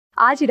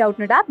आज ही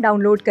Doubtnut app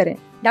download करें।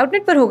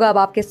 डाउटनट पर होगा अब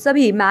आपके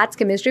सभी मैथ्स,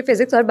 केमिस्ट्री,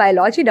 फिजिक्स और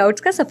बायोलॉजी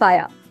डाउट्स का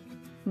सफाया।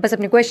 बस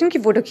अपने क्वेश्चन की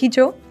फोटो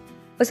खींचो,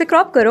 उसे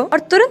क्रॉप करो और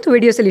तुरंत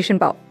वीडियो सोल्यूशन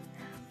पाओ।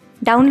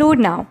 Download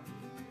now.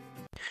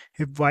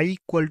 If y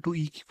equal to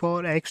e की power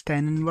x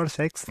tan inverse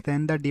x,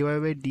 then the dy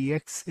by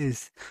dx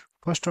is,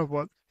 first of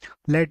all,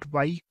 let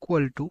y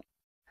equal to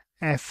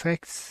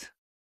fx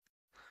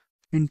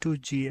into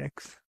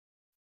gx.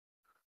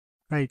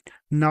 Right,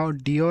 now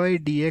dy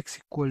dx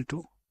equal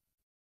to,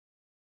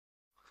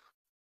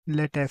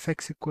 let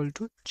fx equal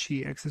to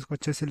gx. इसको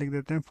अच्छे से लिख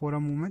देते हैं for a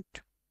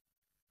moment.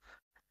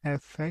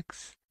 fx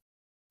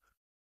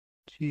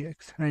gx,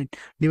 right.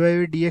 dy by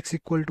dx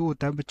equal to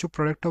होता है बच्चों,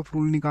 product of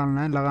rule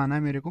निकालना है, लगाना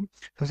है मेरे को।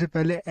 सबसे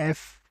पहले f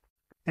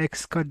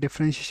x का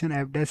differentiation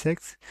f dash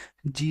x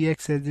ji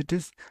x as it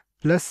is,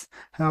 plus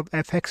अब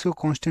एफ एक्स को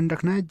कांस्टेंट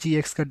रखना है, जी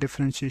एक्स का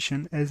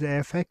differentiation as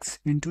F x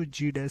into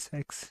ji dash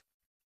x.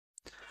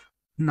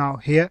 Now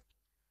here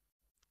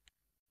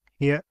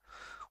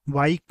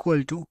y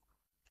equal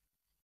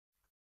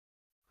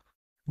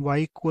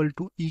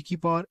to e की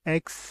power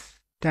x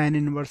tan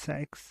inverse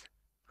x।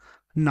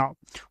 Now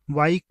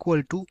y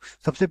equal to,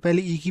 सबसे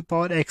पहले e की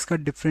power x का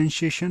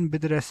differentiation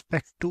with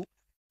respect to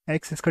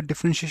x, इसका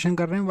differentiation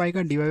कर रहे हैं y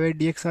का, dy बाई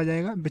डी एक्स आ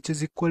जाएगा which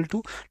is equal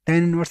to tan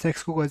inverse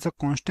x को एज अ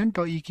कांस्टेंट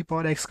और e की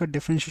पावर x का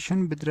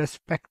differentiation with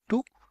respect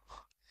to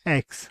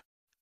x।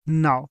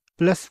 Now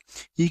plus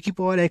e की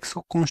पावर x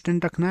को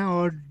कांस्टेंट रखना है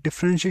और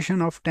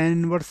differentiation of tan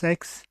inverse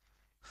x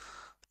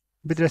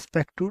with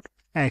respect to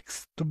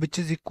x, तो which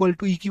is equal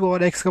to e की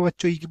पावर x का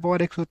बच्चों e की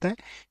पावर x होता है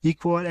e की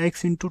power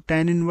x into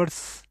tan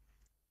inverse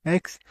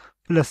x,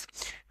 plus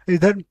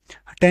इधर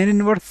tan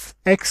इनवर्स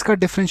x का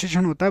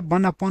डिफरेंशिएशन होता है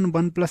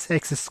 1/1 plus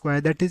x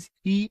square, that is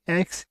E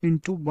x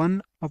into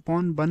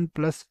 1/1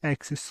 plus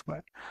x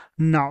square.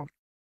 Now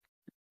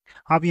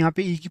आप यहाँ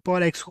पे e की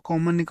पावर x को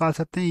कॉमन निकाल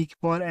सकते हैं, e की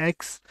power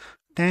x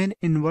tan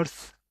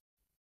inverse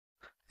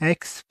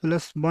x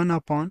plus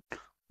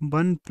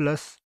 1/1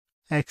 plus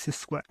x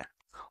square.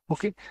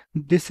 Okay,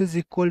 this is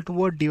equal to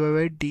what dy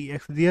by D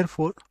x.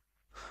 Therefore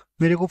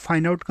मेरे को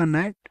फाइंड आउट करना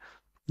है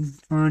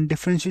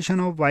differentiation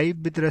of y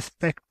with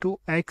respect to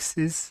x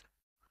is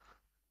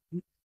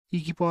e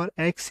की power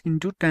x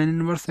into tan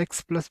inverse x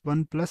plus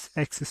 1 plus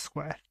x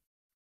square.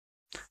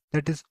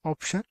 That is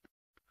option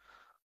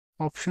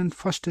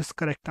first is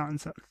correct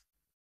answer.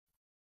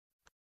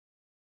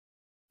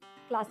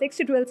 Class 6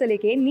 से 12 से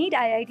लेके NEET,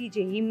 IIT,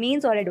 JEE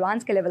mains और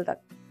advance के level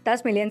तक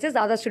 10 million से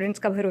ज्यादा students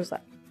का भरोसा।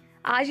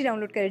 आज ही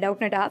डाउनलोड करें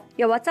डाउटनट ऐप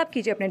या व्हाट्सएप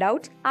कीजिए अपने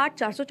डाउट्स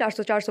 8400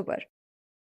 400 400 पर।